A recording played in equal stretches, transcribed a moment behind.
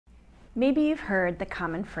Maybe you've heard the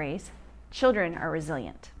common phrase, children are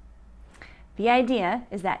resilient. The idea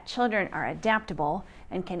is that children are adaptable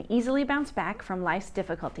and can easily bounce back from life's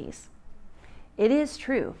difficulties. It is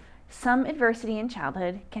true, some adversity in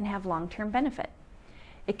childhood can have long-term benefit.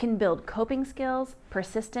 It can build coping skills,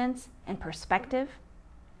 persistence, and perspective.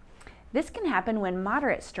 This can happen when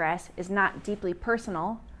moderate stress is not deeply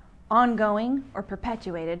personal, ongoing, or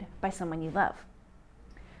perpetuated by someone you love.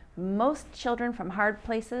 Most children from hard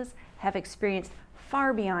places have experienced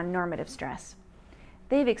far beyond normative stress.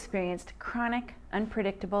 They've experienced chronic,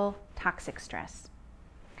 unpredictable, toxic stress.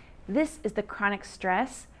 This is the chronic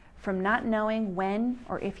stress from not knowing when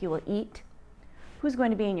or if you will eat, who's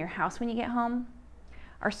going to be in your house when you get home,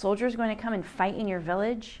 are soldiers going to come and fight in your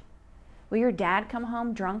village, will your dad come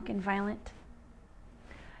home drunk and violent?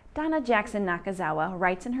 Donna Jackson Nakazawa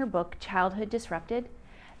writes in her book, Childhood Disrupted,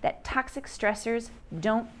 that toxic stressors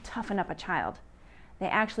don't toughen up a child. They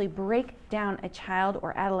actually break down a child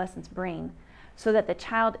or adolescent's brain so that the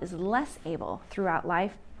child is less able throughout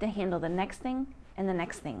life to handle the next thing and the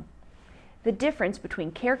next thing. The difference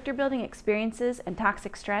between character-building experiences and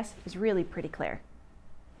toxic stress is really pretty clear.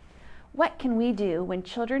 What can we do when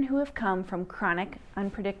children who have come from chronic,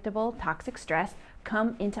 unpredictable, toxic stress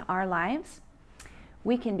come into our lives?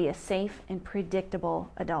 We can be a safe and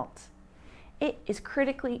predictable adult. It is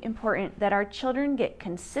critically important that our children get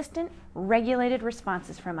consistent, regulated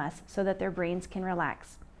responses from us so that their brains can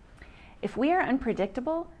relax. If we are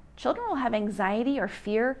unpredictable, children will have anxiety or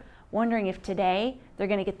fear, wondering if today they're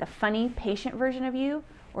going to get the funny, patient version of you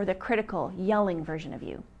or the critical, yelling version of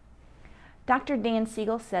you. Dr. Dan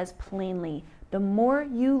Siegel says plainly, the more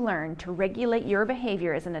you learn to regulate your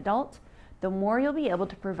behavior as an adult, the more you'll be able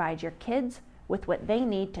to provide your kids with what they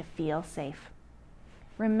need to feel safe.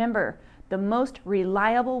 Remember, the most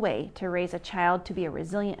reliable way to raise a child to be a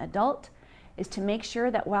resilient adult is to make sure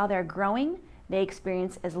that while they're growing, they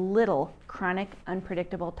experience as little chronic,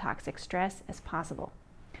 unpredictable, toxic stress as possible.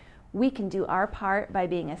 We can do our part by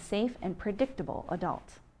being a safe and predictable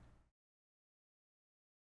adult.